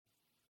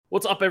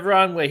What's up,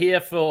 everyone? We're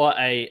here for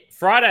a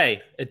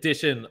Friday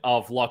edition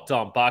of Locked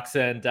On Bucks.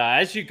 And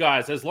as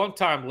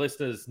long-time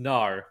listeners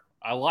know,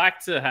 I like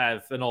to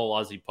have an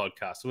all-Aussie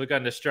podcast. So we've got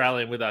an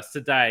Australian with us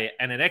today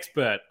and an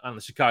expert on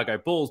the Chicago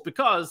Bulls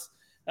because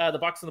the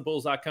Bucks and the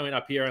Bulls are coming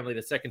up here only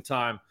the second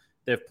time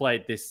they've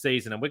played this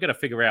season. And we're going to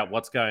figure out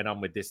what's going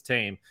on with this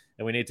team.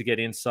 And we need to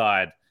get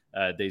inside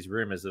these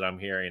rumors that I'm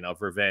hearing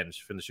of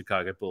revenge from the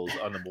Chicago Bulls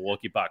on the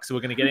Milwaukee Bucks. So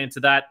we're going to get into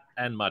that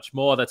and much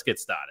more. Let's get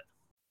started.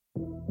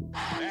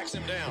 Backs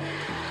him down.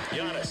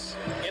 Giannis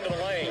into the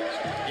lane.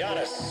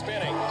 Giannis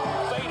spinning.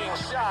 Fading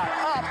shot.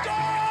 Up.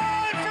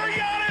 Good for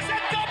Giannis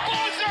at the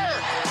buzzer.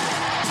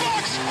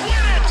 Bucks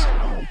win it.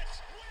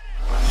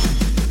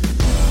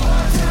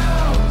 Our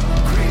town,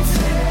 Green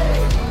City,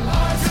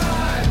 our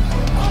time,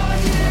 our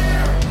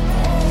year,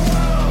 whole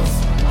world's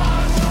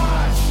on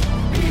watch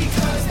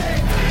because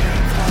they think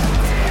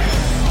of it.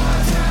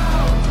 Our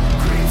town,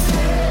 Green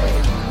City,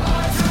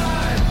 our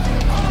time,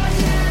 our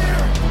year,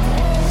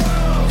 whole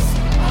world's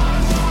on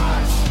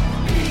watch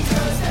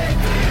because they think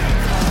of it.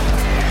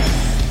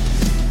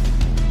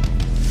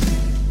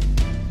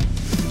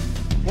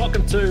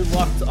 Welcome to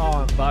Locked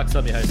On Bucks.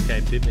 I'm your host,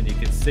 Kate Pittman. You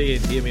can see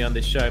and hear me on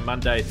this show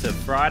Monday to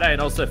Friday,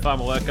 and also find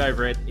my work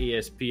over at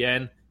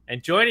ESPN.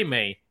 And joining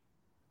me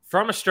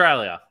from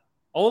Australia,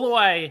 all the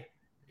way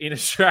in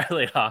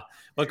Australia,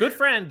 my good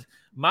friend,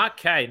 Mark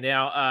Kay.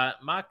 Now,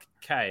 Mark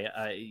Kay,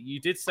 you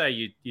did say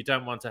you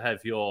don't want to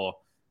have your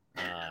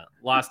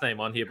last name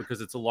on here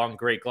because it's a long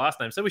Greek last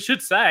name. So we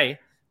should say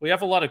we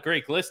have a lot of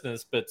Greek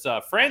listeners, but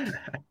friend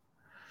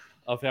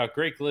of our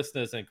Greek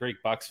listeners and Greek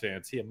Bucks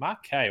fans here,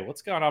 Mark Kay.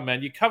 What's going on,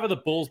 man? You cover the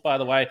Bulls, by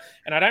the way,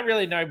 and I don't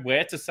really know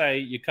where to say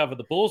you cover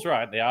the Bulls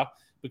right now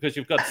because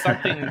you've got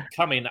something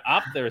coming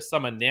up. There is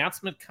some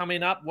announcement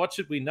coming up. What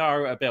should we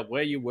know about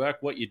where you work,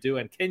 what you do,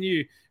 and can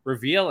you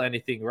reveal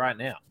anything right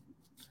now?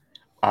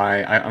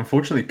 I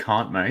unfortunately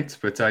can't, mate.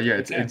 But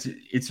it's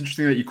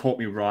interesting that you caught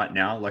me right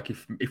now. Like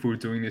if we were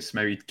doing this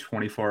maybe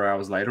 24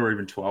 hours later or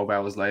even 12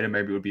 hours later,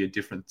 maybe it would be a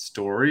different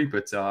story.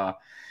 But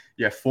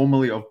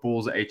formerly of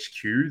Bulls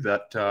HQ,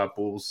 that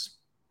Bulls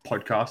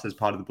podcast as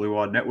part of the Blue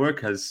Wire Network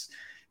has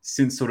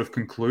since sort of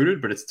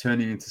concluded, but it's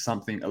turning into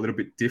something a little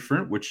bit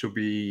different, which will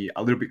be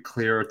a little bit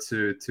clearer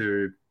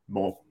to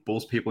more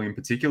Bulls people in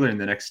particular in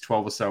the next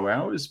 12 or so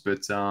hours.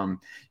 But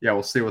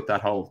we'll see what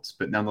that holds.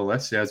 But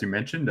nonetheless, as you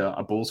mentioned,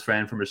 a Bulls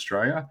fan from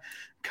Australia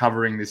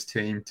covering this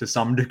team to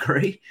some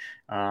degree,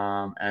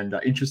 and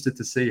interested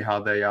to see how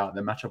they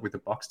match up with the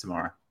Bucks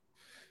tomorrow.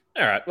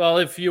 All right. Well,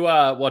 if you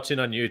are watching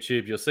on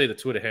YouTube, you'll see the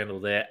Twitter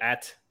handle there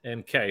at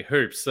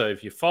MKHoops. So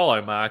if you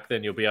follow Mark,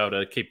 then you'll be able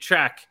to keep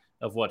track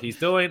of what he's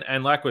doing.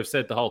 And like we've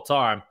said the whole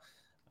time,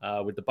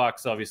 with the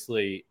Bucks,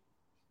 obviously,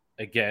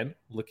 again,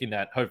 looking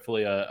at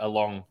hopefully a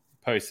long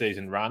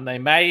postseason run, they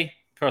may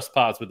cross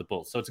paths with the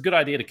Bulls. So it's a good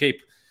idea to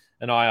keep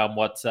an eye on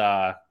what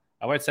I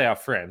won't say our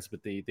friends,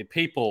 but the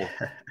people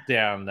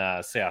down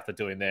south are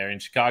doing there in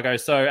Chicago.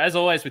 So as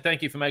always, we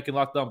thank you for making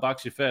Locked On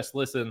Bucks your first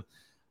listen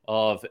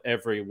of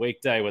every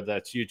weekday, whether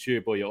that's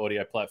YouTube or your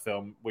audio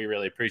platform. We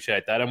really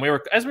appreciate that. And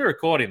as we're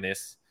recording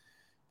this,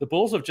 the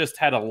Bulls have just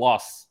had a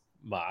loss,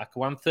 Mark,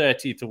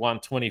 130 to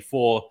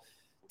 124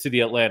 to the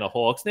Atlanta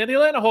Hawks. Now, the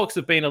Atlanta Hawks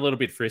have been a little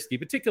bit frisky,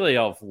 particularly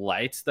of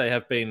late. They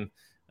have been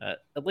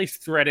at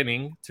least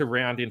threatening to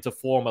round into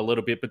form a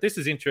little bit. But this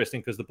is interesting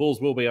because the Bulls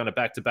will be on a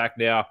back-to-back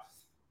now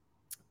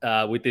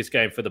with this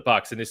game for the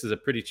Bucks, and this is a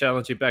pretty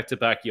challenging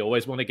back-to-back. You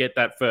always want to get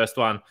that first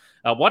one.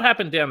 What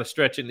happened down the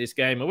stretch in this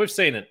game? And we've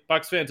seen it.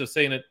 Bucks fans have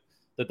seen it,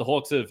 that the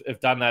Hawks have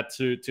done that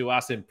to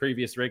us in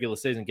previous regular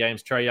season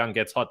games. Trae Young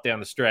gets hot down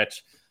the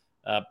stretch.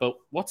 But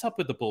what's up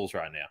with the Bulls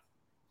right now?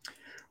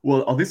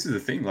 Well, this is the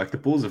thing. Like the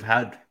Bulls have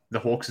had the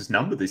Hawks'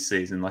 number this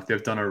season. Like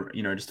they've done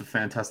just a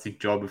fantastic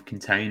job of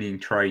containing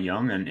Trae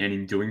Young, and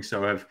in doing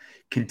so have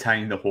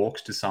contained the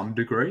Hawks to some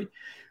degree.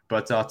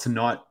 But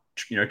tonight,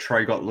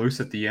 Trae got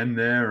loose at the end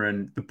there,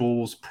 and the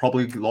Bulls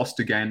probably lost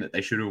a game that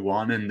they should have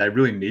won, and they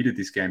really needed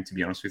this game, to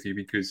be honest with you,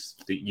 because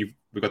we've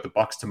got the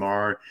Bucks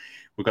tomorrow,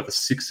 we've got the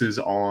Sixers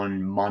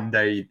on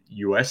Monday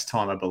US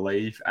time, I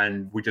believe,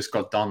 and we just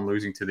got done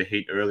losing to the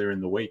Heat earlier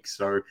in the week.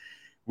 So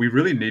we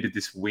really needed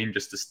this win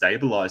just to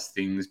stabilize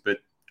things, but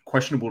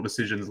questionable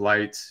decisions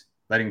late,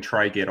 letting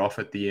Trae get off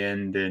at the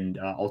end, and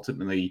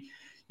ultimately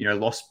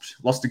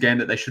lost a game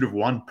that they should have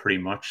won pretty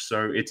much.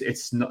 So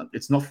it's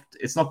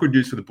not good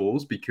news for the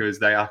Bulls because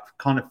they are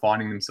kind of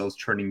finding themselves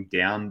trending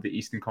down the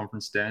Eastern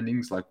Conference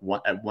standings. Like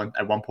at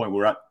one point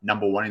we're at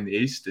number one in the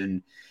East,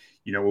 and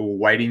we were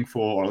waiting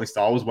for, or at least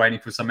I was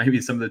waiting for some of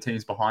the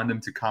teams behind them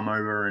to come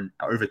over and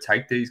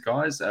overtake these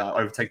guys,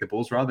 overtake the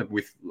Bulls rather,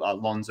 with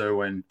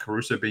Lonzo and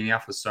Caruso being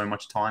out for so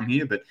much time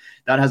here. But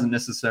that hasn't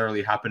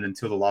necessarily happened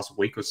until the last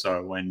week or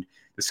so, when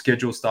the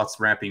schedule starts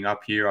ramping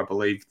up here. I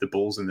believe the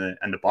Bulls and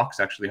the Bucks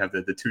actually have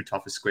the two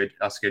toughest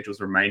schedules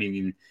remaining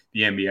in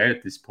the NBA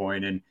at this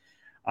point. And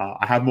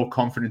I have more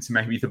confidence in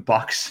maybe the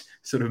Bucks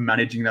sort of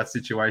managing that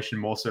situation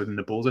more so than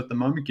the Bulls at the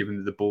moment, given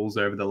that the Bulls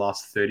over the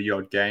last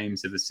 30-odd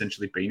games have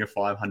essentially been a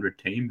 500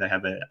 team. They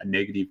have a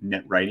negative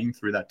net rating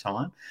through that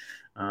time.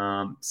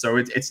 So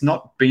it's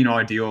not been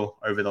ideal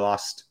over the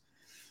last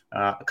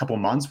a couple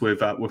of months. We've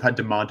had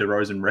DeMar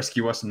DeRozan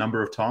rescue us a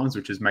number of times,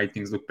 which has made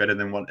things look better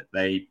than what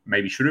they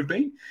maybe should have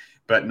been.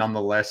 But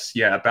nonetheless,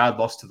 yeah, a bad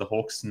loss to the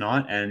Hawks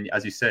tonight, and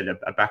as you said,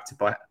 a back to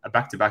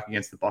back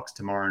against the Bucks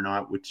tomorrow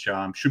night, which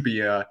should be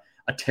a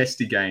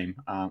testy game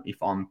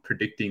if I'm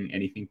predicting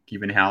anything,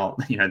 given how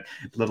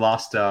the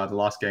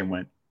last game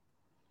went.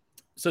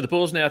 So the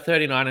Bulls now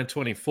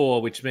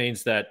 39-24, which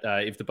means that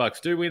if the Bucks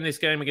do win this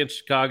game against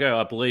Chicago,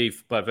 I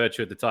believe by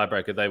virtue of the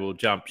tiebreaker, they will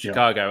jump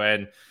Chicago.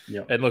 And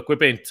look, we've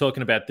been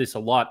talking about this a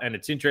lot, and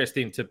it's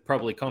interesting to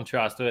probably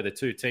contrast where the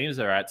two teams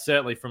are at.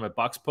 Certainly from a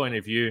Bucks point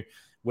of view,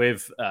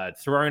 we've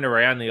thrown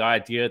around the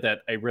idea that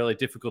a really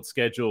difficult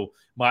schedule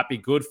might be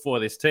good for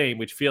this team,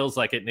 which feels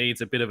like it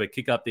needs a bit of a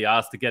kick up the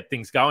arse to get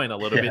things going a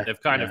little bit.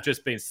 They've kind of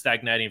just been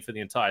stagnating for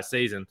the entire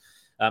season.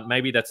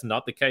 Maybe that's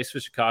not the case for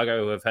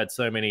Chicago, who have had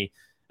so many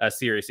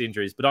serious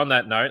injuries. But on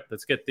that note,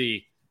 let's get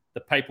the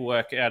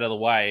paperwork out of the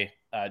way.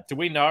 Do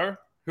we know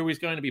who he's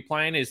going to be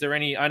playing? Is there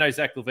any? I know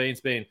Zach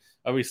LaVine's been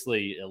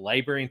obviously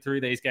laboring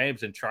through these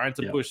games and trying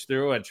to push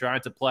through and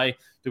trying to play.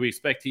 Do we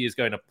expect he is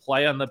going to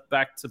play on the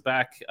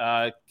back-to-back,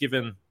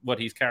 given what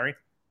he's carrying?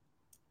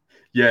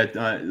 Yeah,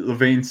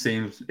 LaVine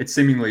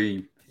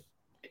seemingly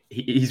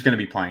he's going to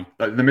be playing.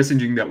 But the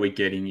messaging that we're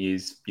getting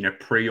is,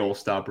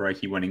 pre-All-Star break,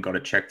 he went and got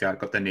it checked out,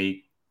 got the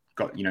knee,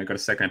 got a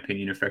second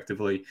opinion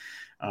effectively.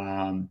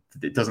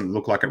 It doesn't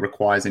look like it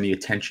requires any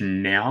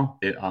attention now.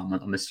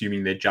 I'm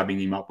assuming they're jabbing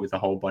him up with a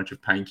whole bunch of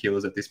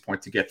painkillers at this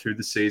point to get through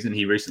the season.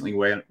 He recently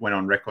went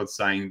on record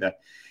saying that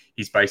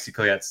he's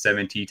basically at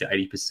 70 to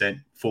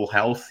 80% full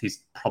health.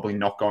 He's probably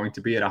not going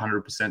to be at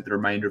 100% the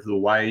remainder of the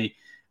way.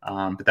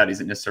 But that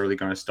isn't necessarily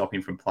going to stop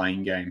him from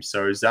playing games.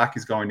 So Zach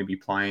is going to be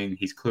playing.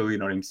 He's clearly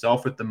not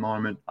himself at the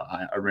moment.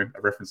 I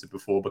referenced it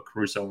before, but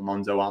Caruso and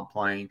Lonzo aren't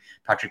playing.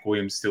 Patrick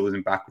Williams still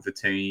isn't back with the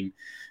team.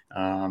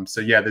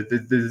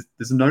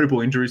 There's notable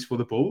injuries for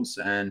the Bulls,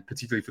 and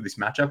particularly for this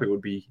matchup, it would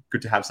be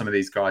good to have some of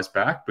these guys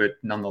back. But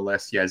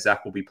nonetheless,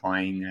 Zach will be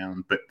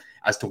playing. But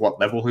as to what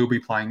level he'll be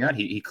playing at,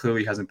 he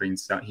clearly hasn't been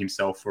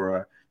himself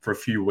for a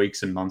few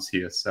weeks and months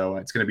here. So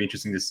it's going to be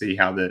interesting to see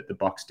how the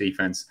Bucks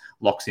defense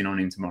locks in on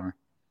him tomorrow.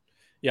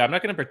 Yeah, I'm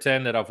not going to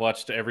pretend that I've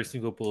watched every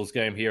single Bulls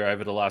game here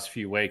over the last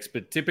few weeks,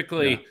 but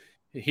typically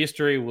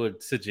history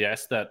would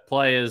suggest that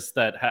players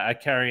that are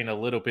carrying a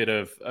little bit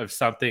of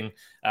something,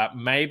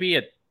 maybe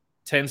it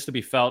tends to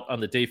be felt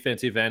on the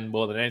defensive end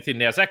more than anything.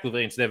 Now, Zach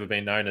LaVine's never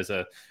been known as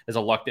a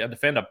lockdown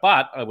defender,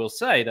 but I will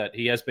say that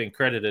he has been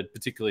credited,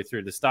 particularly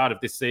through the start of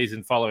this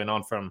season, following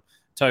on from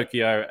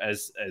Tokyo,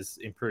 as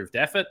improved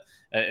effort,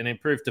 an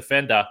improved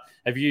defender.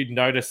 Have you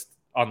noticed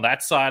on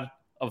that side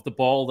of the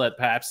ball that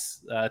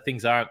perhaps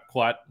things aren't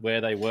quite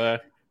where they were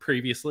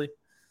previously?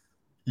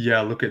 Yeah,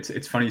 look,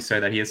 it's funny you say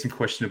that. He has some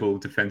questionable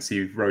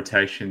defensive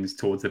rotations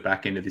towards the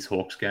back end of this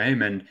Hawks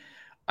game, and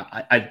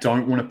I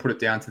don't want to put it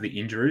down to the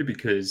injury,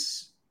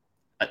 because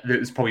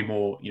there's probably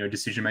more,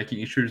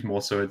 decision-making issues,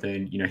 more so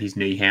than, his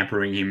knee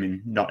hampering him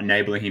and not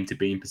enabling him to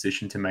be in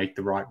position to make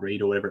the right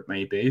read or whatever it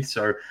may be.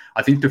 So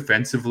I think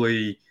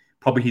defensively,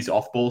 probably his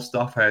off-ball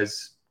stuff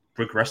has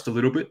regressed a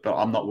little bit, but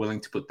I'm not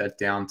willing to put that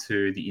down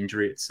to the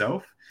injury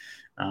itself.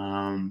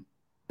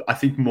 I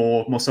think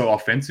more so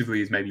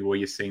offensively is maybe where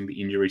you're seeing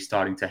the injury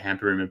starting to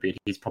hamper him a bit.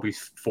 He's probably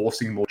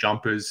forcing more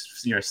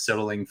jumpers,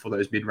 settling for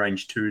those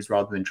mid-range twos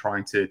rather than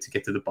trying to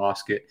get to the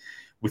basket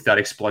with that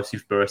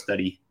explosive burst that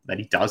he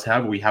does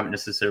have. We haven't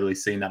necessarily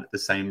seen that at the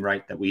same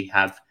rate that we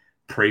have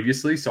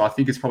previously. So I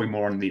think it's probably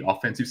more on the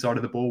offensive side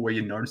of the ball where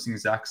you're noticing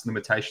Zach's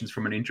limitations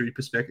from an injury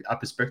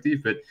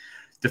perspective. But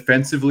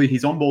defensively,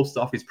 his on-ball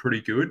stuff is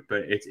pretty good,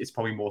 but it's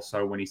probably more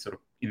so when he's sort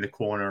of in the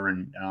corner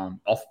and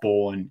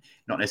off-ball and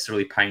not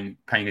necessarily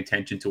paying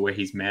attention to where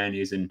his man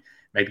is, and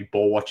maybe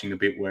ball watching a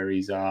bit where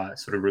he's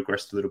sort of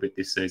regressed a little bit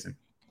this season.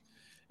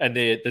 And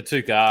the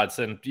two guards,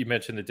 and you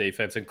mentioned the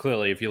defense, and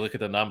clearly if you look at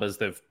the numbers,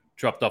 they've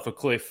dropped off a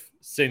cliff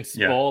since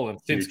Ball and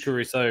since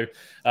Caruso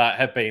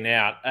have been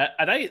out.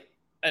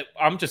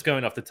 I'm just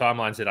going off the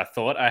timelines that I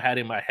thought I had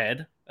in my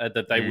head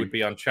that they would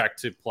be on track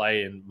to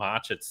play in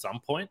March at some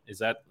point. Is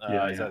that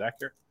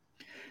accurate?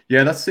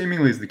 Yeah, that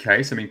seemingly is the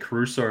case. I mean,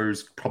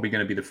 Caruso's probably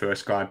going to be the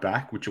first guy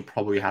back, which will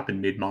probably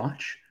happen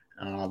mid-March.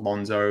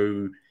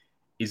 Lonzo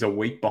is a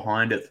week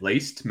behind at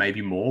least,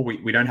 maybe more.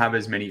 We don't have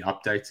as many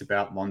updates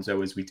about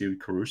Lonzo as we do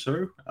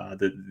Caruso.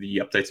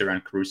 The updates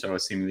around Caruso are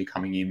seemingly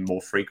coming in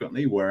more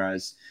frequently,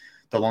 whereas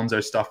the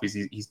Lonzo stuff is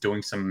he's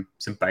doing some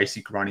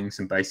basic running,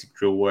 some basic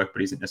drill work,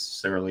 but isn't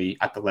necessarily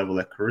at the level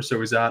that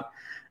Caruso is at.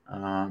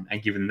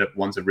 And given that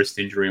one's a wrist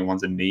injury and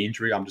one's a knee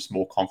injury, I'm just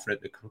more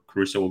confident that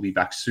Caruso will be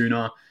back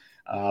sooner.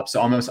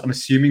 So I'm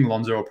assuming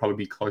Lonzo will probably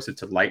be closer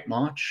to late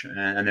March.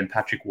 And then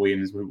Patrick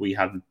Williams, we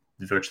have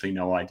virtually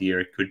no idea.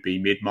 It could be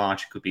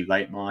mid-March, it could be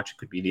late March, it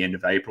could be the end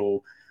of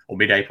April, or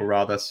mid-April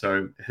rather.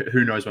 So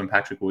who knows when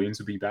Patrick Williams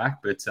will be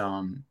back. But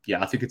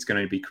I think it's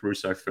going to be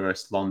Caruso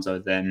first, Lonzo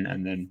then,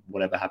 and then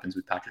whatever happens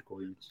with Patrick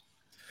Williams.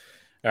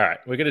 All right,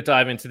 we're going to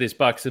dive into this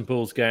Bucks and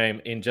Bulls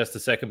game in just a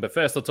second. But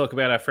first, I'll talk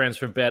about our friends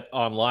from Bet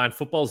Online.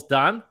 Football's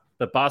done,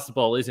 but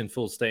basketball is in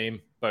full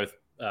steam both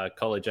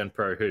college and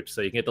pro hoops.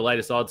 So you can get the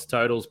latest odds,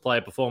 totals,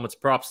 player performance,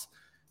 props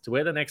to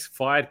where the next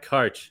fired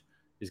coach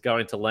is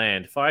going to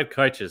land. Fired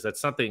coaches, that's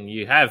something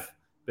you have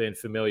been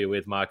familiar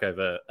with, Mark,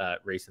 over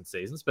recent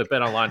seasons. But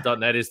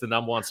betonline.net is the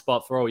number one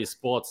spot for all your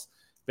sports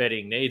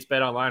betting needs.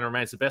 BetOnline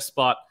remains the best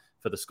spot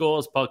for the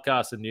scores,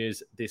 podcasts, and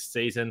news this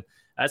season.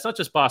 It's not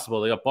just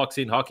basketball. They got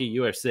boxing, hockey,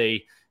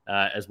 UFC,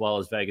 as well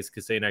as Vegas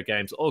casino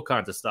games, all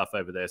kinds of stuff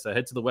over there. So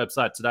head to the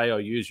website today or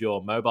use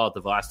your mobile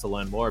device to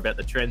learn more about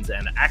the trends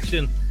and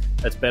action.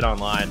 That's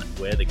BetOnline,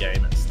 where the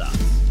game starts.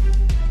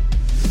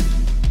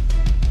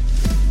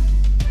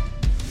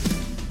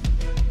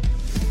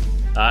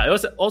 I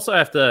also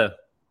have to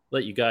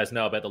let you guys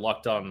know about the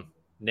Locked On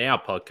Now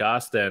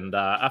podcast. And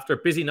after a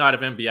busy night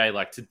of NBA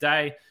like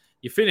today,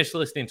 you finish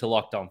listening to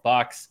Locked On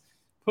Bucks.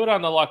 Put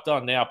on the Locked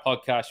On Now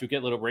podcast. You'll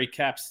get little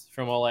recaps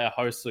from all our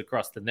hosts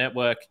across the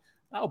network.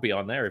 I'll be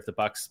on there if the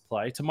Bucks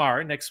play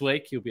tomorrow. Next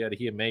week, you'll be able to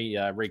hear me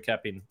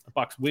recapping a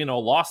Bucks win or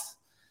loss.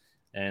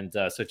 And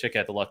so check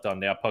out the Locked On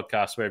Now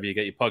podcast wherever you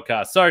get your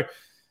podcasts. So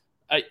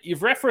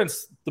you've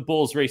referenced the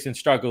Bulls' recent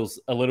struggles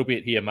a little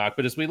bit here, Mark.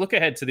 But as we look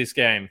ahead to this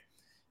game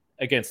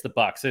against the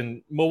Bucks,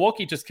 and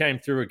Milwaukee just came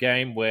through a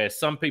game where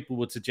some people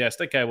would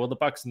suggest, okay, well, the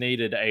Bucks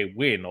needed a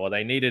win, or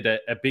they needed a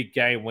big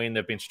game win.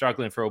 They've been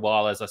struggling for a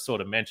while, as I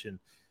sort of mentioned.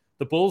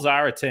 The Bulls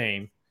are a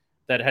team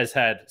that has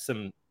had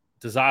some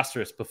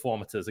disastrous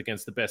performances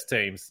against the best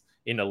teams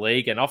in the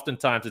league, and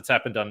oftentimes it's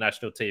happened on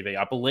national TV.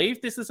 I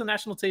believe this is a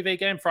national TV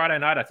game Friday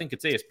night. I think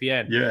it's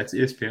ESPN. Yeah, it's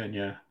ESPN,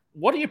 yeah.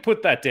 What do you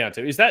put that down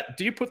to?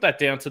 Do you put that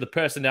down to the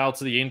personnel,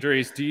 to the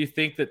injuries? Do you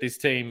think that this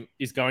team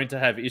is going to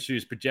have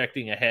issues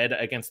projecting ahead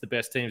against the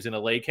best teams in the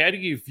league? How do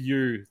you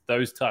view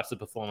those types of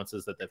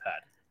performances that they've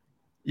had?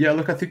 Yeah,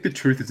 look, I think the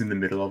truth is in the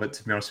middle of it,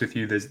 to be honest with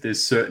you.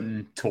 There's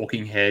certain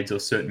talking heads or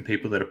certain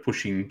people that are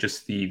pushing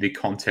just the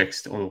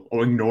context or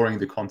ignoring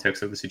the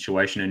context of the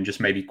situation and just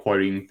maybe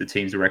quoting the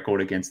team's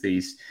record against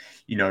these,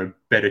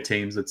 better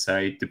teams, let's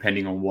say,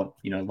 depending on what,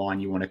 line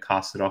you want to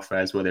cast it off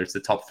as, whether it's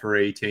the top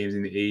three teams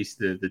in the East,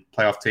 the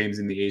playoff teams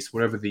in the East,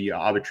 whatever the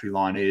arbitrary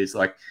line is.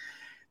 Like,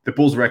 the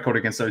Bulls' record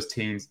against those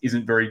teams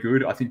isn't very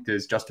good. I think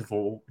there's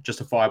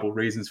justifiable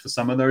reasons for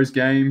some of those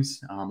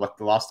games. Like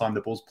the last time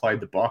the Bulls played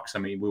the Bucks, I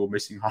mean, we were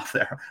missing half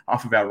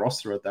of our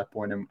roster at that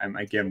point. And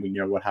again, we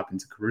know what happened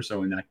to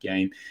Caruso in that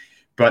game.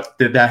 But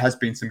there has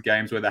been some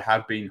games where they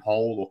have been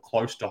whole or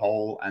close to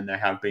whole, and they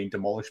have been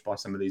demolished by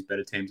some of these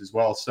better teams as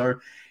well. So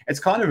it's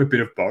kind of a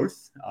bit of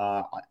both.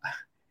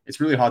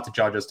 It's really hard to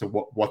judge as to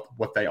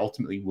what they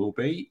ultimately will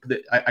be.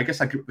 But I guess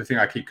the thing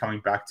I keep coming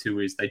back to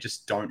is they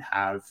just don't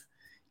have...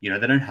 they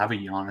don't have a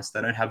Giannis,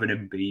 they don't have an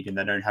Embiid, and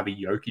they don't have a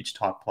Jokic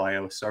type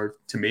player. So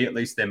to me, at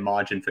least, their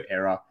margin for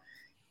error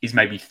is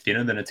maybe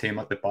thinner than a team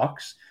like the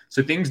Bucks.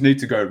 So things need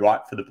to go right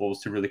for the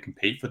Bulls to really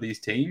compete for these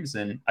teams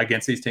and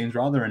against these teams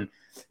rather. And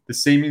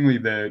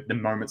the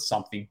moment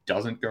something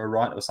doesn't go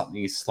right or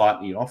something is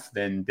slightly off,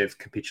 then they've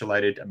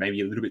capitulated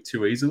maybe a little bit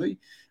too easily,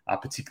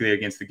 particularly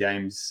against the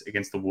games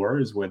against the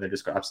Warriors, where they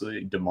just got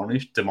absolutely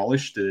demolished.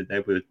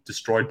 They were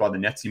destroyed by the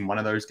Nets in one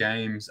of those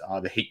games.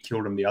 The Heat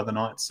killed them the other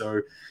night.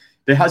 So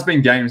there has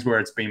been games where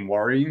it's been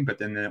worrying, but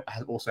then there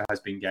also has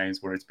been games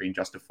where it's been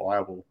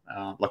justifiable.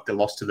 Like the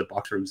loss to the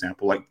Bucks, for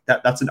example. Like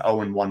that's an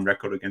 0-1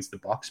 record against the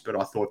Bucks, but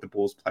I thought the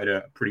Bulls played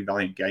a pretty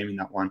valiant game in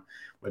that one,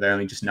 where they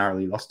only just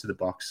narrowly lost to the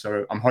Bucks.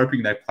 So I'm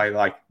hoping they play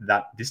like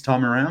that this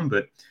time around,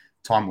 but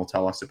time will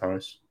tell, I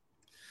suppose.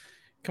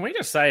 Can we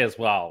just say as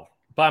well,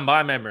 by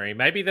my memory,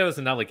 maybe there was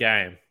another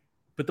game,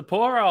 but the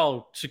poor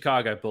old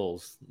Chicago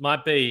Bulls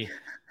might be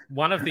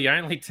one of the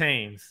only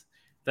teams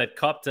that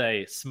copped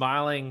a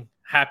smiling,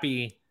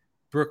 happy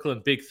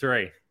Brooklyn Big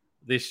Three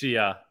this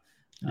year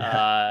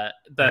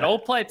that all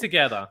played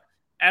together,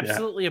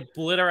 absolutely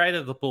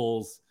obliterated the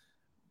Bulls.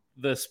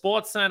 The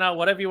Sports Center,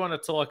 whatever you want to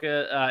talk,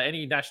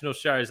 any national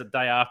shows the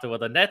day after, where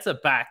the Nets are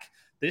back,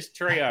 this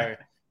trio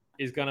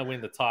is going to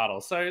win the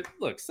title. So,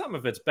 look, some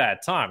of it's bad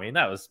timing.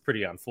 That was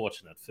pretty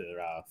unfortunate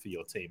for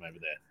your team over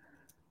there.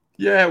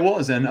 Yeah, it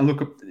was. And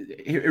look,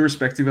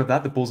 irrespective of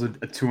that, the Bulls are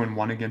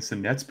 2-1 against the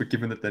Nets. But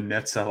given that the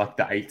Nets are like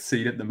the 8th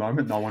seed at the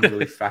moment, no one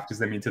really factors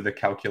them into the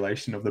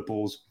calculation of the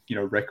Bulls,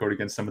 record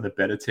against some of the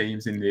better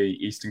teams in the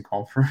Eastern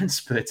Conference.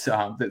 But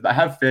they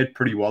have fared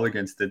pretty well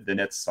against the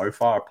Nets so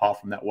far, apart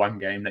from that one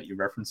game that you're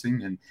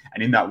referencing. And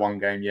in that one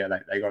game,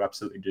 they got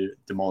absolutely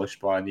demolished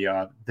by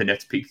the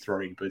Nets Big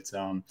Three. But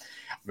I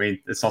mean,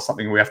 it's not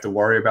something we have to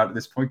worry about at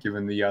this point,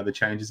 given the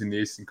changes in the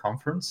Eastern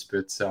Conference.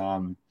 But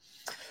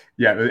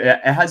yeah,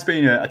 it has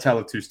been a tale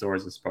of two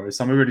stories, I suppose.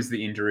 Some of it is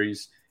the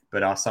injuries,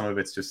 but some of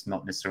it's just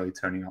not necessarily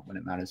turning up when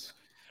it matters.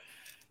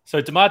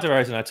 So DeMar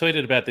DeRozan, I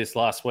tweeted about this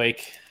last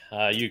week.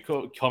 You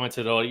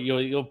commented on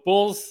your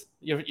Bulls,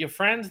 your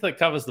friend that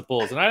covers the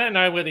Bulls, and I don't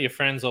know whether you're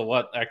friends or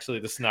what actually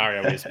the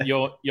scenario is.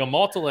 Your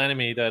mortal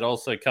enemy that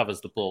also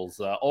covers the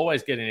Bulls,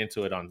 always getting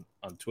into it on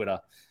Twitter.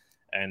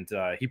 And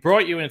he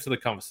brought you into the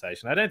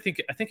conversation. I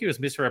think he was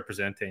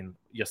misrepresenting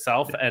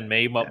yourself and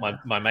me, what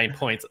my main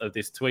point of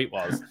this tweet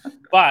was.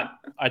 But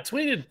I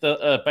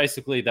tweeted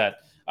basically that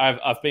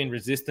I've been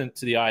resistant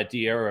to the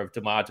idea of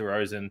DeMar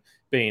DeRozan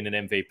being an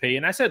MVP.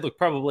 And I said, look,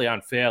 probably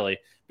unfairly.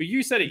 But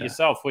you said it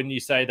yourself when you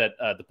say that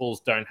the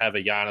Bulls don't have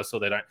a Giannis or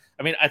they don't.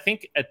 I mean, I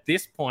think at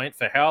this point,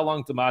 for how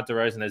long DeMar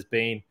DeRozan has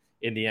been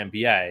in the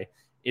NBA,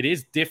 it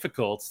is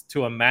difficult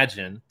to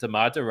imagine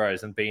DeMar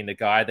DeRozan being the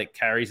guy that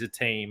carries a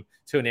team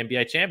to an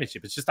NBA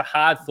championship. It's just a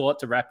hard thought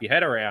to wrap your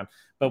head around.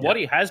 But what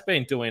he has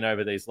been doing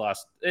over these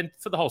and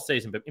for the whole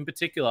season, but in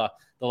particular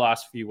the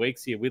last few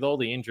weeks here, with all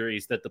the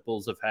injuries that the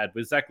Bulls have had,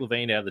 with Zach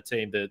LaVine out of the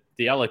team,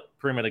 the other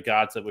perimeter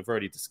guards that we've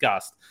already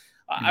discussed,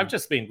 I've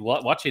just been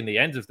watching the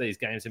ends of these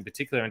games in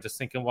particular and just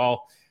thinking,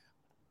 well,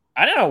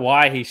 I don't know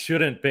why he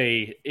shouldn't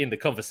be in the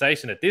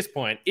conversation at this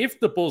point if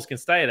the Bulls can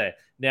stay there.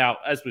 Now,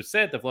 as we've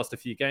said, they've lost a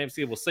few games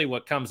here. We'll see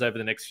what comes over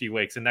the next few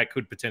weeks, and that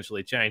could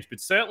potentially change. But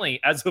certainly,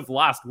 as of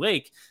last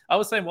week, I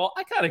was saying, well,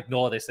 I can't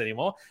ignore this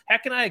anymore. How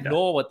can I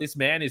ignore what this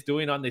man is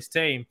doing on this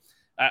team?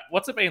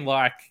 What's it been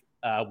like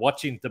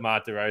watching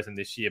DeMar DeRozan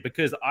this year?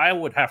 Because I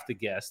would have to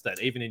guess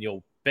that even in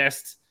your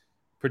best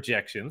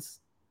projections,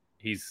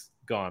 he's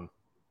gone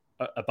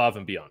above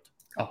and beyond.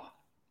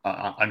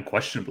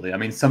 Unquestionably. I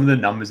mean, some of the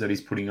numbers that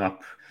he's putting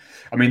up,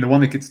 I mean, the one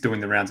that gets doing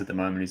the rounds at the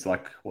moment is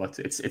like,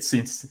 it's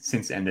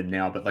since ended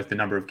now, but like the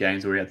number of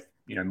games where he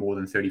had, more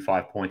than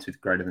 35 points with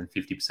greater than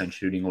 50%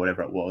 shooting or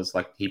whatever it was,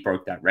 like he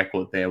broke that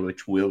record there,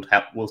 which Wilt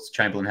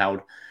Chamberlain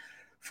held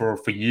for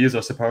years, I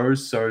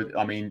suppose. So,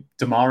 I mean,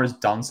 DeMar has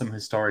done some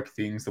historic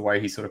things, the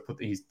way he sort of put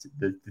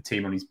the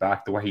team on his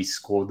back, the way he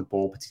scored the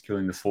ball,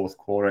 particularly in the fourth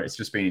quarter. It's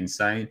just been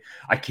insane.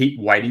 I keep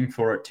waiting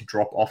for it to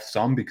drop off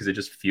some because it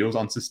just feels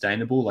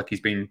unsustainable. Like he's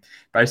been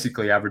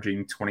basically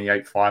averaging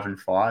 28, 5 and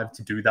 5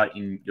 to do that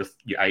in your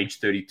age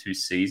 32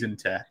 season.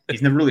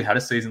 He's never really had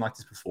a season like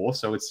this before.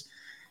 So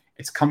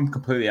it's come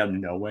completely out of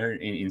nowhere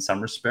in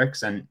some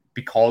respects. And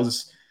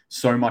because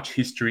so much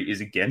history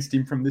is against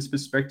him from this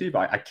perspective,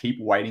 I keep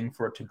waiting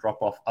for it to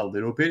drop off a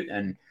little bit,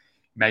 and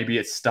maybe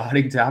it's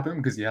starting to happen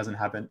because he hasn't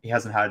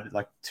had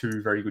like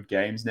two very good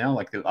games now.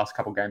 Like the last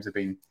couple of games have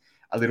been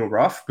a little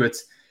rough, but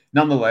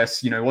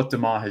nonetheless, what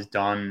DeMar has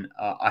done,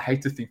 I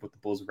hate to think what the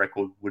Bulls'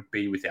 record would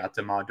be without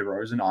DeMar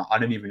DeRozan. I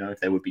don't even know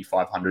if they would be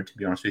 500, to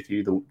be honest with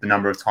you. The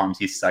number of times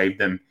he's saved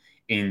them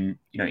in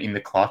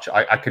the clutch,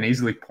 I can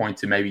easily point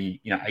to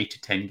maybe 8 to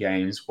 10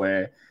 games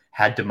where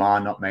had DeMar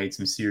not made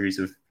some series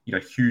of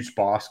huge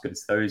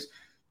baskets, those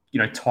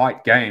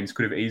tight games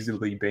could have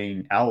easily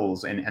been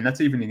Owls, and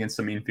that's even against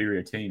some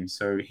inferior teams.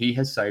 So he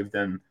has saved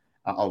them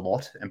a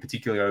lot, and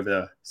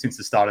particularly since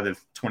the start of the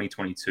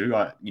 2022.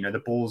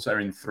 The Bulls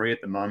are in 3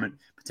 at the moment,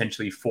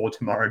 potentially 4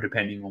 tomorrow,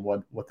 depending on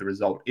what the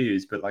result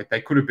is. But like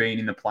they could have been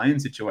in the play-in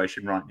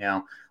situation right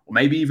now, or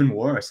maybe even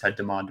worse had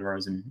DeMar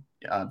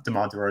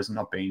DeRozan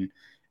not been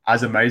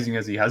as amazing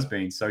as he has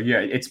been. So yeah,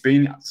 it's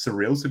been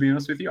surreal, to be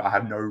honest with you. I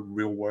have no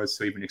real words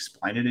to even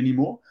explain it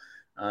anymore.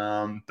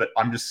 But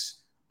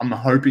I'm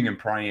hoping and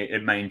praying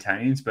it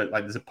maintains, but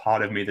like there's a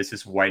part of me that's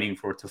just waiting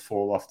for it to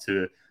fall off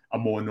to a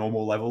more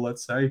normal level,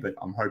 let's say, but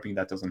I'm hoping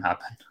that doesn't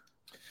happen.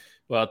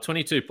 Well,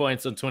 22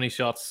 points on 20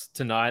 shots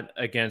tonight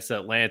against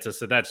Atlanta,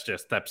 so that's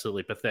just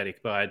absolutely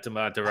pathetic by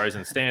DeMar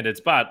DeRozan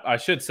standards. But I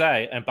should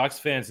say, and Bucks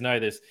fans know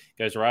this,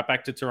 goes right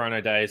back to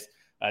Toronto days,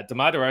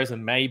 DeMar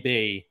DeRozan may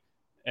be,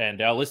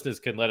 and our listeners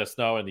can let us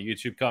know in the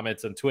YouTube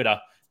comments and Twitter,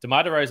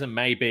 DeMar DeRozan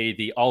may be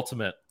the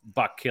ultimate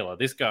Buck killer.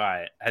 This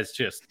guy has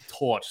just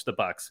torched the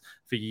Bucks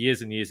for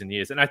years and years and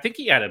years. And I think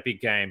he had a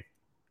big game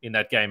in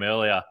that game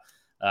earlier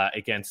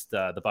against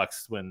the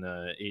Bucks when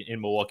in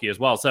Milwaukee as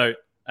well. So,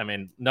 I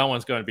mean, no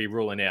one's going to be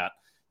ruling out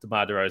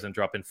DeMar DeRozan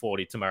dropping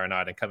 40 tomorrow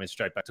night and coming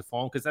straight back to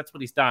form, because that's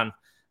what he's done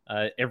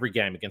every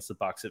game against the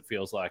Bucks, it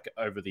feels like,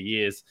 over the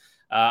years.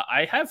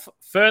 I have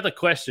further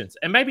questions,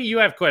 and maybe you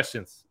have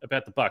questions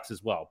about the Bucks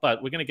as well,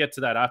 but we're going to get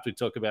to that after we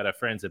talk about our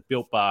friends at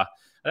Built Bar.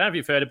 I don't know if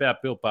you've heard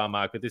about Built Bar,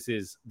 Mark, but this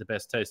is the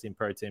best tasting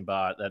protein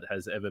bar that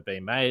has ever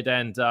been made.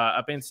 And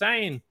I've been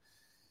saying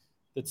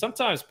that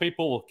sometimes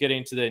people get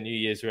into their New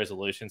Year's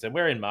resolutions, and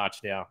we're in March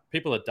now.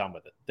 People are done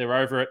with it. They're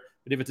over it.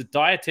 But if it's a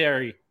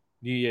dietary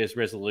New Year's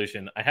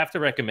resolution, I have to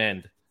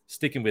recommend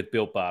sticking with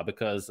Built Bar,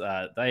 because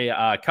they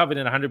are covered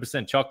in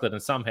 100% chocolate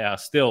and somehow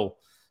still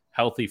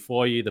healthy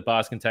for you. The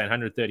bars contain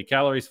 130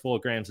 calories, 4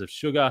 grams of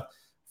sugar,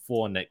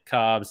 4 net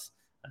carbs,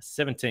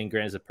 17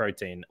 grams of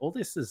protein. All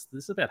this is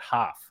about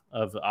half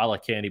of a la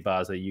candy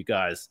bars that you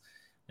guys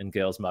and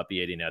girls might be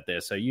eating out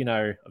there. So,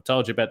 I've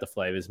told you about the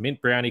flavors: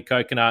 mint, brownie,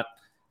 coconut.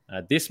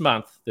 This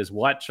month, there's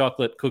white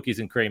chocolate, cookies,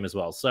 and cream as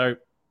well. So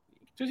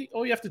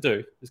all you have to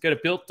do is go to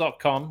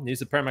built.com, use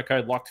the promo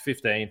code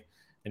LOCKED15,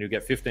 and you'll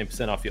get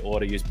 15% off your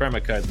order. Use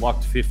promo code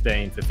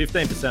LOCKED15 for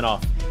 15%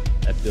 off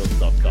at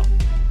built.com.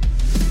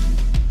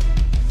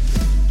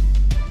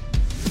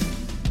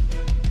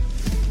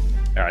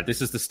 All right,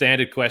 this is the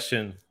standard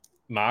question,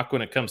 Mark,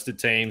 when it comes to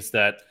teams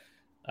that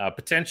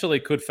potentially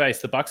could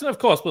face the Bucks. And of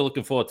course, we're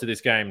looking forward to this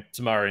game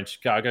tomorrow in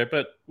Chicago,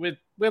 but we're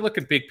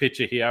looking big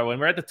picture here. When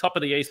we're at the top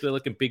of the East, we're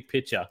looking big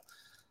picture.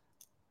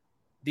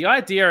 The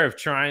idea of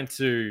trying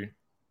to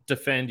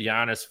defend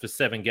Giannis for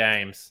 7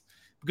 games,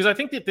 because I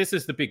think that this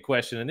is the big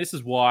question, and this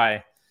is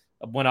why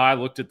when I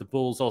looked at the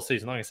Bulls all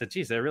season long, I said,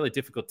 geez, they're a really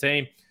difficult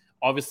team.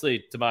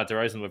 Obviously, DeMar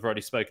DeRozan, we've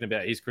already spoken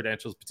about his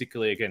credentials,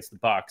 particularly against the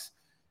Bucks.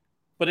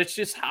 But it's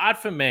just hard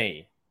for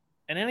me,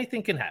 and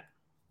anything can happen.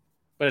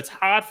 But it's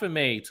hard for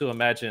me to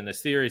imagine a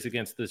series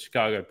against the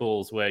Chicago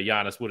Bulls where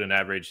Giannis wouldn't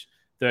average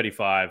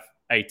 35,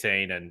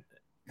 18, and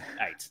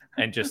 8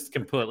 and just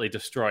completely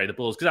destroy the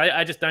Bulls. Because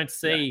I just don't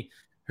see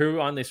who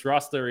on this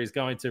roster is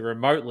going to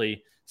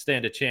remotely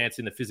stand a chance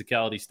in the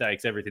physicality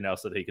stakes, everything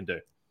else that he can do.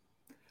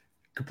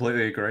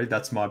 Completely agree.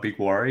 That's my big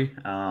worry.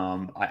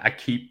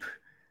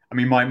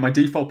 My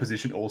default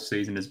position all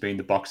season has been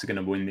the Bucks are going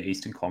to win the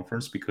Eastern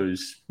Conference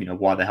because,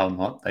 why the hell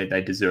not?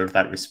 They deserve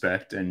that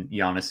respect. And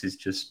Giannis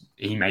is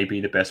he may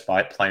be the best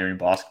player in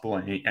basketball.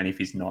 And if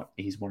he's not,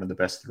 he's one of the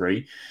best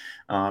three.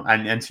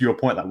 And to your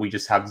point, we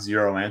just have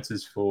zero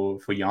answers for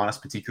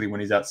Giannis, particularly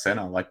when he's at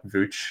center.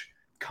 Vooch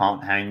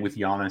can't hang with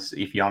Giannis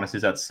if Giannis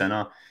is at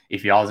center.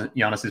 If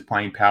Giannis is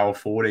playing power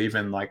forward,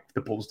 even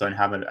the Bulls don't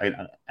have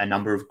a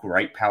number of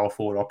great power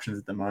forward options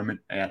at the moment.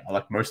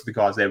 Most of the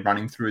guys they're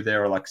running through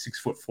there are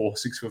 6'4",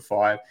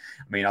 6'5".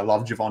 I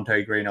love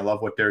Javonte Green. I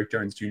love what Derrick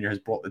Jones Jr. has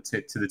brought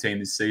to the team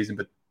this season,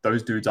 but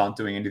those dudes aren't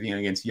doing anything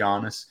against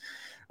Giannis.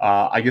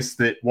 I guess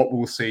that what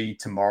we'll see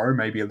tomorrow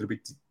may be a little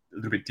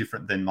bit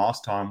different than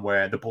last time,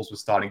 where the Bulls were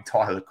starting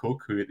Tyler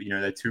Cook, who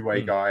their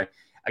two-way guy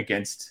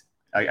against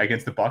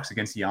the Bucks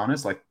against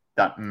Giannis.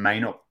 That may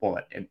not.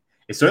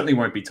 It certainly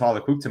won't be Tyler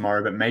Cook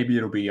tomorrow, but maybe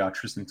it'll be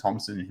Tristan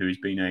Thompson, who's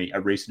been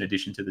a recent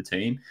addition to the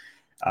team.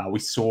 We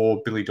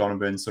saw Billy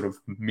Donovan sort of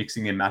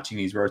mixing and matching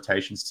his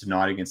rotations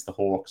tonight against the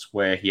Hawks,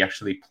 where he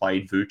actually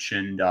played Vooch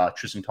and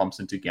Tristan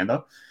Thompson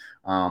together,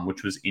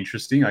 which was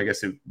interesting. I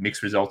guess it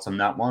mixed results on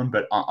that one,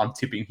 but I'm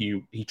tipping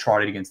he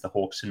tried it against the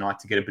Hawks tonight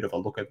to get a bit of a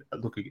look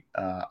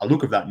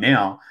of that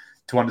now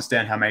to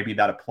understand how maybe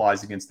that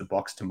applies against the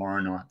Bucks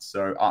tomorrow night.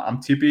 So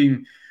I'm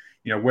tipping.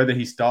 Whether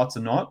he starts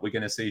or not, we're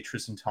going to see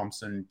Tristan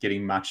Thompson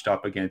getting matched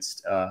up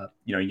against,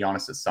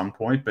 Giannis at some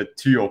point. But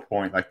to your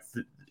point,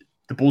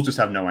 the Bulls just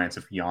have no answer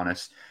for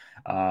Giannis.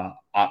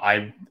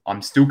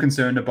 I'm still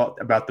concerned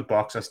about the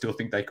Bucks. I still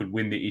think they could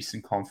win the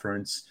Eastern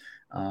Conference.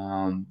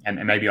 And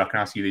maybe I can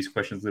ask you these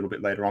questions a little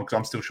bit later on, because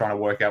I'm still trying to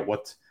work out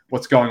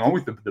what's going on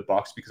with the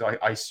Bucks, because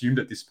I assumed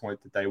at this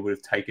point that they would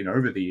have taken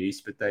over the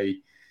East, but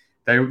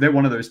they're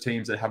one of those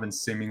teams that haven't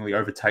seemingly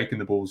overtaken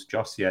the Bulls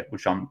just yet,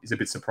 which is a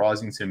bit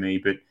surprising to me.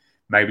 But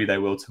maybe they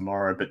will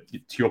tomorrow. But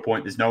to your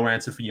point, there's no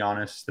answer for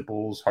Giannis. The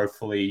Bulls,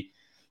 hopefully,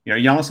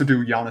 Giannis will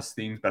do Giannis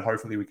things, but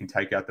hopefully we can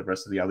take out the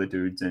rest of the other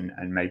dudes and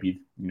maybe,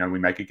 we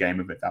make a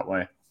game of it that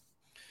way.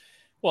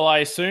 Well, I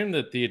assume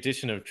that the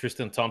addition of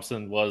Tristan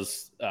Thompson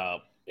was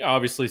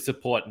obviously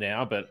support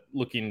now, but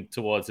looking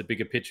towards a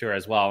bigger picture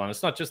as well. And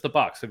it's not just the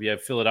Bucks. If you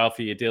have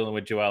Philadelphia, you're dealing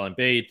with Joel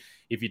Embiid.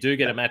 If you do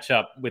get a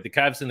matchup with the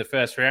Cavs in the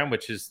first round,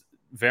 which is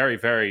very,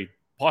 very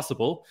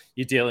possible,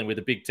 you're dealing with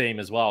a big team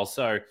as well.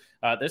 So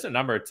there's a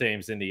number of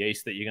teams in the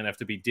East that you're going to have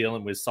to be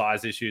dealing with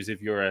size issues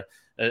if you're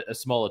a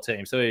smaller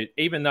team. So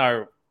even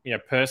though,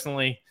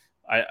 personally,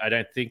 I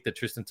don't think that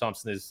Tristan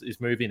Thompson is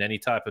moving any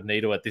type of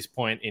needle at this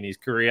point in his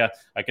career,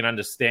 I can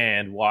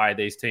understand why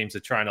these teams are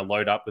trying to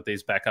load up with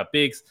these backup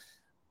bigs.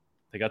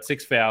 They got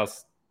 6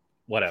 fouls,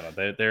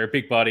 whatever. They're a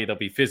big body. They'll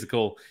be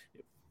physical.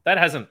 That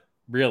hasn't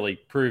really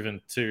proven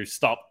to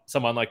stop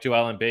someone like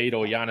Joel Embiid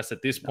or Giannis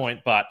at this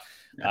point, but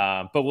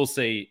we'll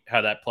see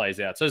how that plays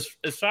out. So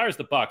as far as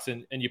the Bucks,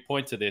 and you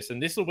point to this,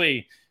 and this will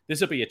be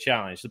a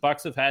challenge. The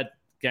Bucks have had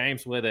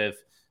games where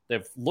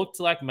they've looked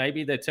like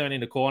maybe they're turning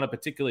the corner,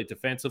 particularly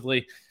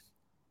defensively,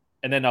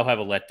 and then they'll have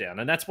a letdown.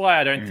 And that's why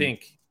I don't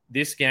think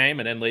this game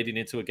and then leading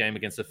into a game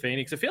against the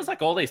Phoenix, it feels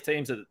like all these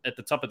teams at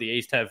the top of the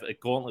East have a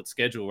gauntlet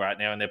schedule right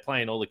now, and they're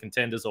playing all the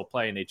contenders or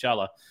playing each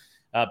other.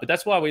 But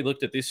that's why we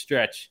looked at this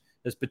stretch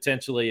as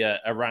potentially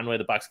a run where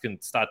the Bucks can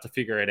start to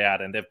figure it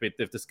out. And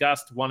they've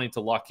discussed wanting to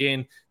lock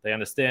in. They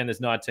understand there's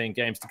 19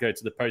 games to go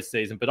to the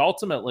postseason. But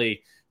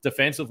ultimately,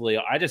 defensively,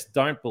 I just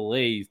don't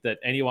believe that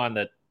anyone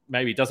that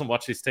maybe doesn't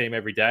watch this team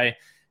every day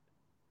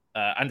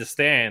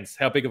understands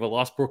how big of a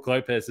loss Brook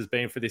Lopez has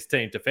been for this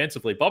team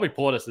defensively. Bobby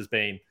Portis has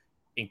been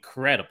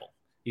incredible.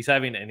 He's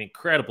having an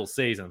incredible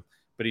season,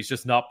 but he's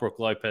just not Brook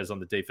Lopez on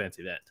the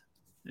defensive end.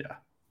 Yeah.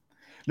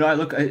 No,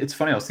 look, it's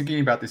funny. I was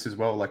thinking about this as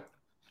well.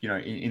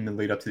 In the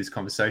lead up to this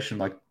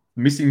conversation,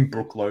 missing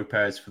Brook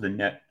Lopez for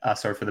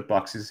the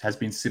Bucks has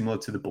been similar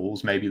to the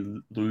Bulls,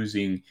 maybe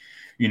losing,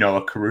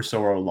 a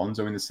Caruso or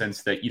Alonzo, in the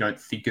sense that you don't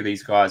think of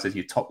these guys as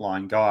your top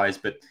line guys,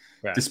 but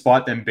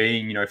despite them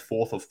being,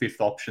 fourth or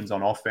fifth options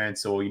on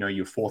offense, or,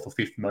 your fourth or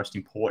fifth most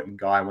important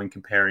guy when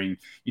comparing,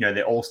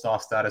 their all-star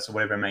status or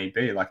whatever it may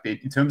be,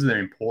 in terms of their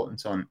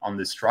importance on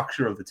the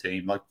structure of the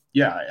team,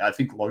 I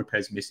think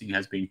Lopez missing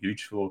has been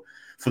huge for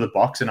the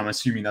Bucks, and I'm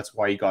assuming that's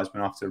why you guys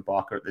went after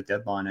Ibaka at the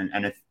deadline.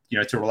 And if,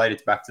 to relate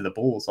it back to the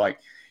Bulls,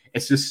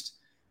 it's just,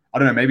 I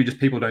don't know, maybe just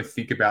people don't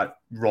think about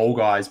role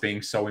guys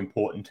being so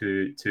important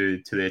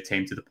to their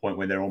team to the point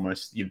where they're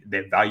almost,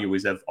 their value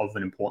is of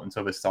an importance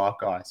of a star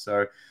guy.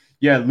 So,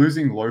 yeah,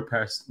 losing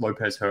Lopez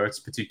hurts,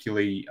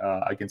 particularly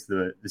against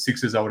the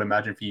Sixers, I would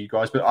imagine, for you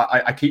guys. But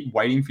I keep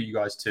waiting for you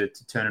guys to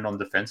turn it on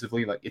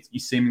defensively. Like, you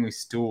seemingly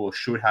still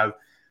should have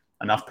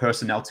enough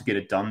personnel to get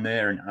it done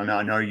there. And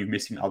I know you're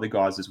missing other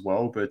guys as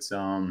well, but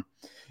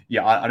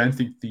yeah, I don't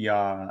think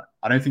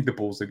the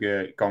Bulls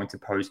are going to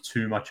pose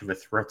too much of a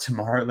threat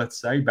tomorrow, let's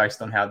say,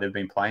 based on how they've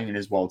been playing. And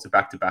as well, it's a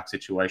back-to-back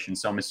situation.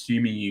 So I'm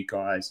assuming you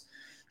guys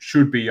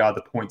should be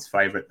the points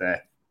favorite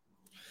there.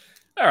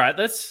 All right,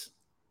 let's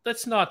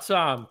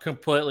not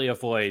completely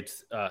avoid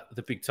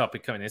the big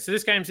topic coming in. So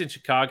this game's in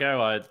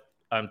Chicago.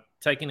 I'm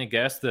taking a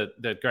guess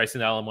that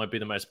Grayson Allen won't be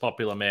the most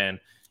popular man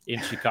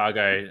in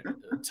Chicago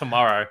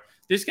tomorrow.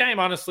 This game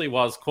honestly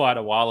was quite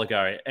a while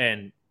ago,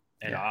 and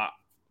yeah.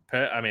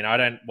 I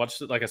don't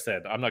watch it. Like I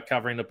said, I'm not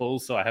covering the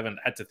Bulls, so I haven't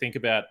had to think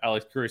about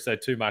Alex Caruso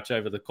too much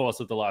over the course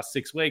of the last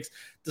 6 weeks,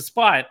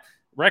 despite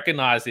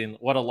recognizing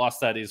what a loss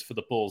that is for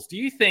the Bulls. Do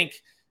you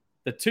think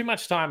that too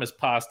much time has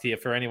passed here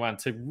for anyone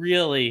to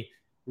really,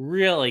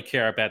 really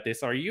care about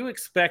this? Or are you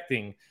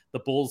expecting the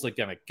Bulls are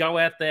going to go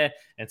out there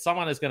and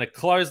someone is going to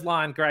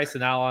clothesline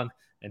Grayson Allen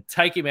and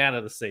take him out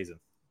of the season?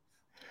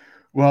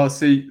 Well,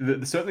 see,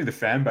 certainly the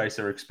fan base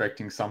are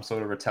expecting some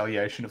sort of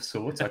retaliation of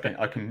sorts. I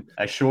can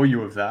assure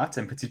you of that,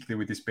 and particularly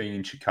with this being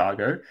in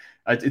Chicago.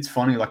 It's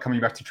funny, like coming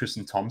back to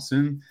Tristan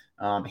Thompson,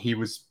 he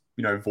was,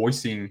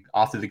 voicing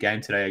after the game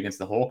today against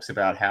the Hawks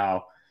about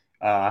how,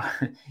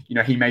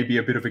 he may be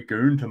a bit of a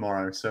goon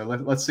tomorrow. So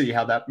let's see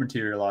how that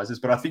materializes.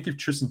 But I think if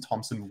Tristan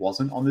Thompson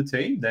wasn't on the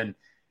team, then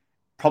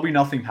probably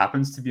nothing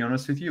happens, to be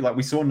honest with you. Like,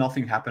 we saw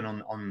nothing happen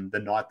on the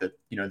night that,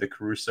 the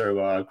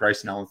Caruso,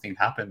 Grayson Allen thing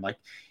happened. Like,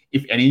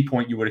 if any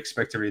point you would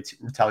expect a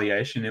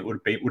retaliation, it would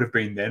have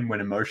been then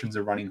when emotions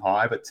are running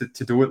high. But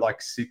to do it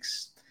like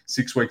six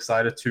weeks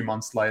later, 2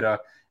 months later,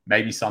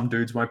 maybe some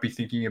dudes won't be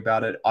thinking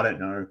about it. I don't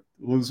know.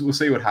 We'll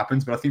see what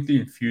happens. But I think the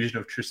infusion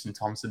of Tristan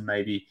Thompson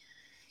maybe,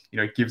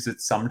 gives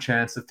it some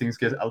chance that things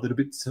get a little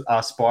bit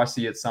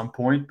spicy at some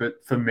point.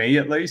 But for me,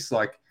 at least,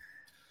 like,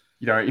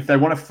 if they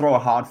want to throw a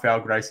hard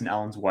foul Grayson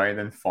Allen's way,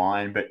 then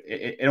fine. But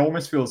it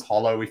almost feels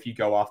hollow if you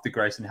go after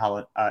Grayson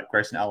Allen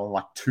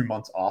like 2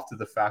 months after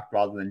the fact,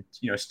 rather than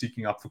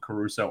sticking up for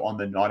Caruso on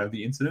the night of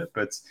the incident.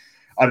 But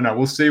I don't know.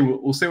 We'll see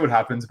what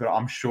happens. But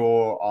I'm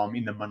sure I'm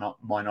in the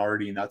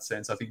minority in that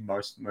sense. I think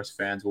most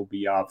fans will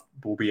be out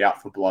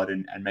for blood,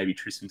 and maybe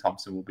Tristan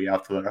Thompson will be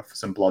out for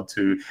some blood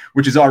too,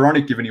 which is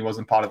ironic given he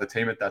wasn't part of the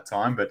team at that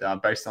time.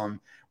 But based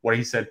on what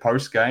he said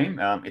post game,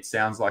 it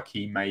sounds like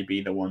he may be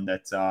the one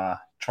that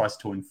tries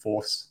to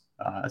enforce,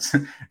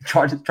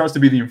 tries to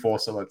be the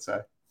enforcer, let's say.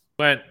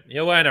 But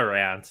you weren't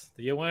around.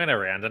 I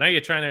know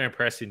you're trying to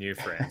impress your new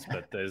friends,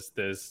 but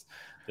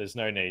there's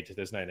no need.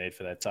 There's no need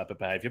for that type of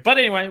behavior. But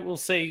anyway, we'll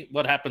see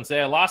what happens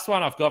there. Last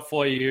one I've got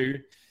for you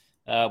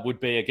would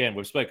be, again,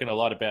 we've spoken a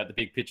lot about the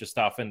big picture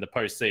stuff in the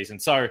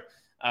postseason. So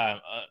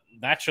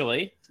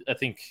naturally, I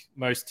think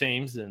most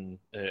teams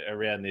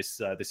around this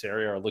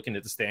area are looking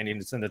at the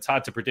standings, and it's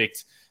hard to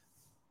predict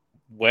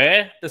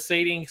where the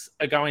seedings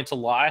are going to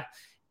lie.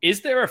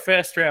 Is there a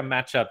first round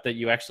matchup that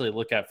you actually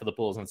look at for the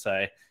Bulls and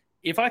say,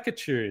 if I could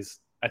choose,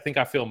 I think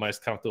I feel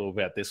most comfortable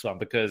about this one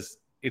because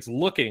it's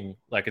looking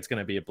like it's going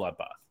to be a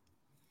bloodbath?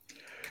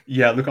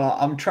 Yeah, look,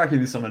 I'm tracking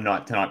this on a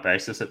night-to-night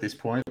basis at this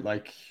point.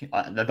 Like,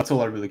 that's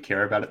all I really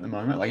care about at the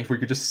moment. Like, if we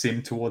could just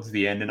sim towards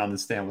the end and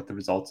understand what the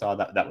results are,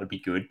 that would be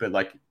good. But,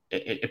 like,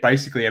 it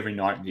basically every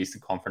night in the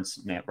Eastern Conference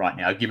right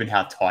now, given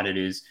how tight it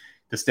is,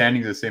 the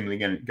standings are seemingly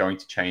going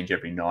to change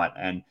every night.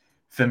 And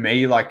for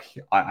me, like,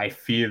 I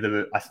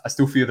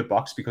still fear the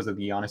Bucks because of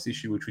the Giannis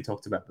issue, which we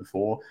talked about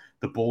before.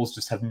 The Bulls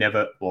just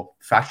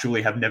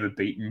factually have never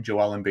beaten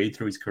Joel Embiid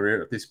through his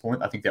career at this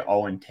point. I think they're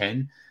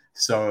 0-10.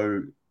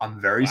 So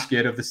I'm very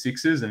scared of the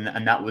Sixers, and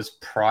that was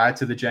prior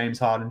to the James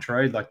Harden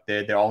trade. Like,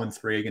 they're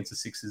 0-3 against the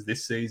Sixers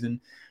this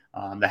season.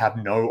 They have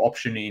no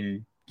option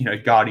in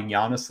guarding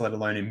Giannis, let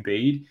alone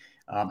Embiid.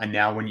 And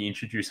now when you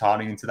introduce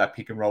Harden into that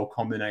pick and roll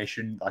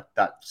combination, like,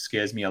 that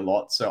scares me a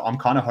lot. So I'm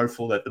kind of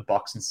hopeful that the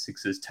Bucks and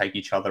Sixers take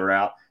each other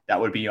out. That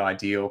would be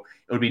ideal.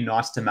 It would be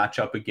nice to match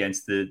up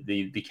against the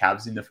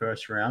Cavs in the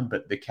first round,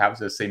 but the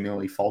Cavs are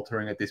seemingly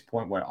faltering at this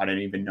point where I don't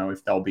even know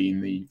if they'll be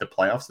in the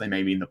playoffs. They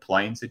may be in the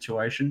play-in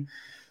situation.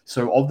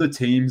 So of the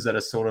teams that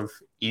are sort of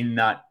in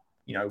that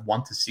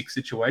 1-6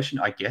 situation,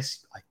 I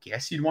guess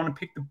you'd want to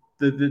pick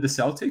the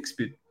Celtics.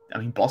 But I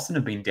mean, Boston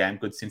have been damn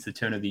good since the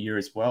turn of the year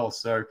as well.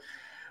 So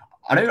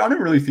I don't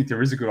really think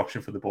there is a good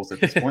option for the Bulls at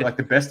this point. Like,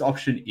 the best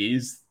option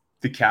is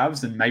the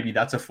Cavs, and maybe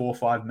that's a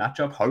 4-5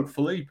 matchup,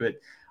 hopefully. But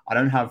I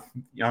don't have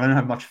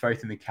much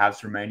faith in the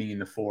Cavs remaining in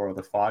the 4 or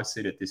the 5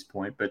 seed at this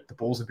point. But the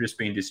Bulls have just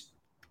been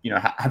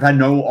have had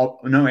no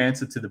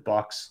answer to the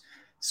Bucks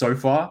so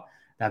far.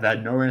 They've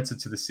had no answer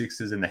to the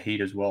Sixers and the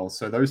Heat as well.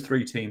 So those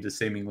 3 teams are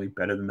seemingly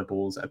better than the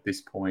Bulls at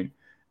this point.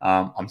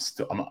 I'm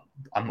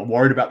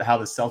worried about how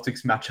the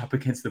Celtics match up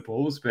against the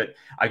Bulls, but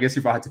I guess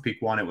if I had to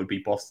pick one, it would be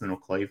Boston or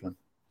Cleveland.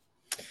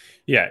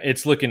 Yeah,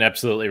 it's looking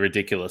absolutely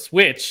ridiculous,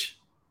 which,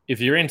 if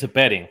you're into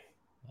betting,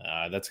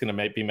 That's going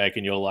to be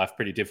making your life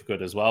pretty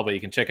difficult as well. But you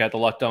can check out the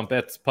Locked On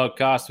Bets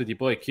podcast with your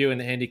boy Q and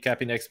the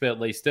handicapping expert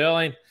Lee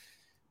Sterling.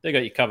 They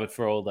got you covered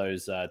for all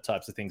those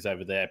types of things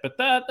over there. But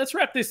let's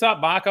wrap this up,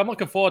 Mark. I'm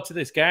looking forward to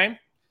this game.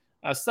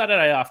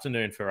 Saturday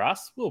afternoon for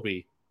us. We'll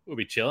be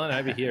chilling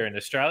over here in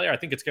Australia. I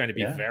think it's going to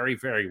be very,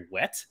 very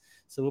wet.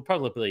 So we'll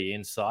probably be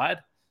inside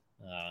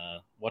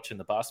watching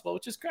the basketball,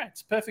 which is great.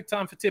 It's perfect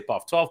time for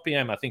tip-off. 12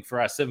 p.m., I think, for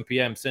us. 7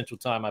 p.m. Central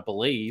Time, I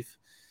believe.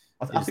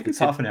 I think it's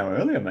half an hour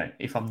earlier, mate,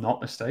 if I'm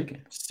not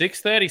mistaken.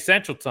 6:30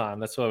 Central Time.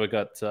 That's why we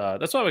got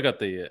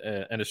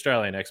the an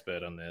Australian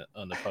expert on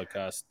the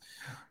podcast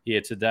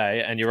here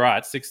today. And you're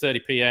right,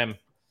 6:30 p.m.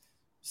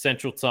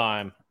 Central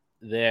Time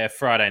there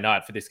Friday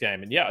night for this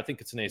game. And I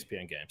think it's an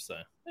ESPN game. So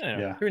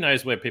who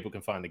knows where people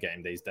can find the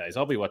game these days?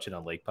 I'll be watching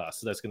on League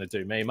Pass, so that's going to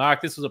do me. Mark,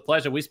 this was a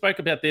pleasure. We spoke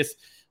about this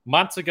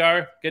months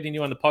ago, getting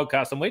you on the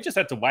podcast, and we just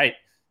had to wait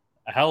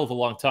a hell of a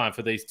long time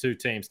for these two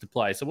teams to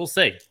play. So we'll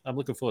see. I'm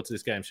looking forward to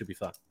this game. Should be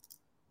fun.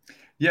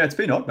 Yeah, it's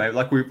been odd, mate.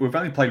 Like we've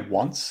only played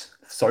once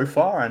so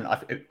far, and I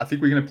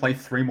think we're going to play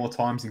 3 more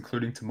times,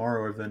 including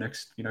tomorrow, over the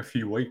next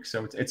few weeks.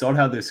 So it's odd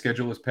how the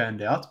schedule has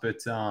panned out, but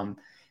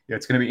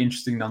it's going to be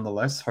interesting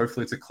nonetheless.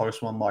 Hopefully, it's a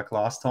close one like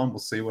last time. We'll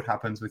see what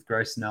happens with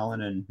Grayson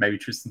Allen and maybe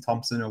Tristan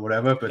Thompson or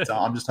whatever. But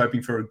I'm just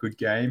hoping for a good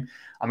game.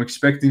 I'm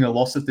expecting a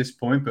loss at this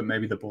point, but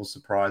maybe the Bulls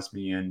surprise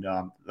me. And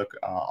look,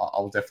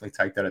 I'll definitely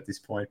take that at this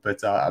point.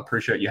 But I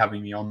appreciate you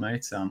having me on,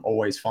 mate.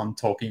 Always fun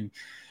talking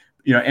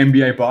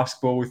NBA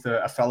basketball with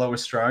a fellow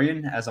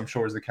Australian, as I'm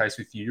sure is the case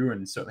with you,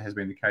 and certainly has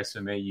been the case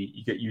for me.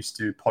 You get used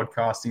to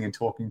podcasting and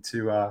talking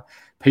to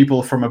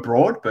people from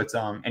abroad, but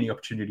any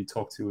opportunity to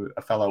talk to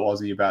a fellow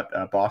Aussie about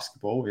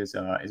basketball is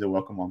a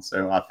welcome one.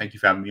 So thank you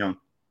for having me on.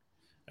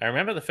 I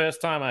remember the first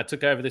time I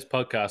took over this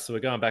podcast, so we're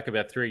going back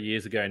about 3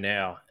 years ago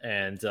now,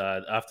 and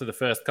after the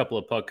first couple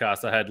of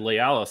podcasts, I had Lee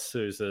Ellis,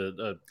 who's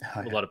a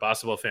lot of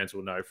basketball fans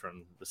will know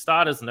from the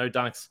Starters, No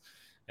Dunks,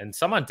 and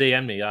someone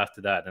DM'd me after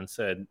that and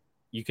said,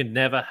 you can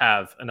never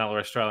have another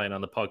Australian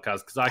on the podcast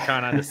because I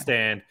can't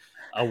understand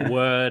a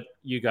word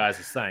you guys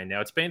are saying.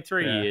 Now, it's been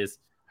 3 years.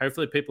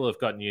 Hopefully, people have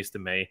gotten used to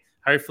me.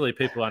 Hopefully,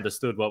 people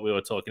understood what we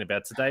were talking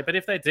about today. But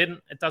if they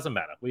didn't, it doesn't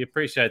matter. We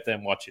appreciate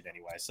them watching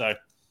anyway. So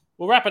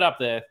we'll wrap it up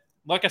there.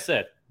 Like I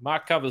said,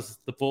 Mark covers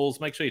the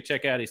Bulls. Make sure you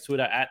check out his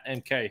Twitter at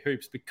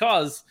MKHoops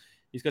because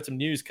he's got some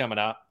news coming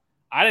up.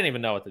 I don't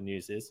even know what the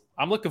news is.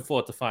 I'm looking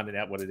forward to finding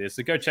out what it is.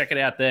 So go check it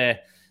out there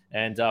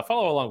and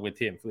follow along with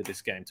him for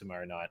this game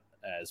tomorrow night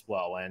as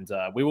well. And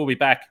we will be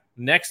back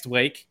next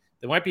week.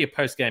 There won't be a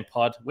post-game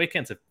pod.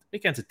 Weekends are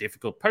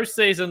difficult.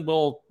 Postseason,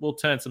 we'll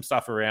turn some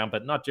stuff around,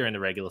 but not during the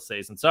regular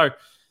season. So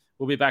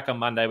we'll be back on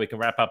Monday. We can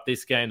wrap up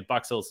this game. The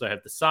Bucks also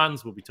have the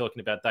Suns. We'll be talking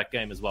about that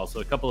game as well.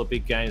 So a couple of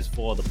big games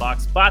for the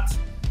Bucks. But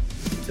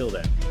until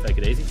then, take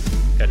it easy.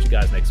 Catch you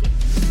guys next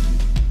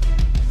week.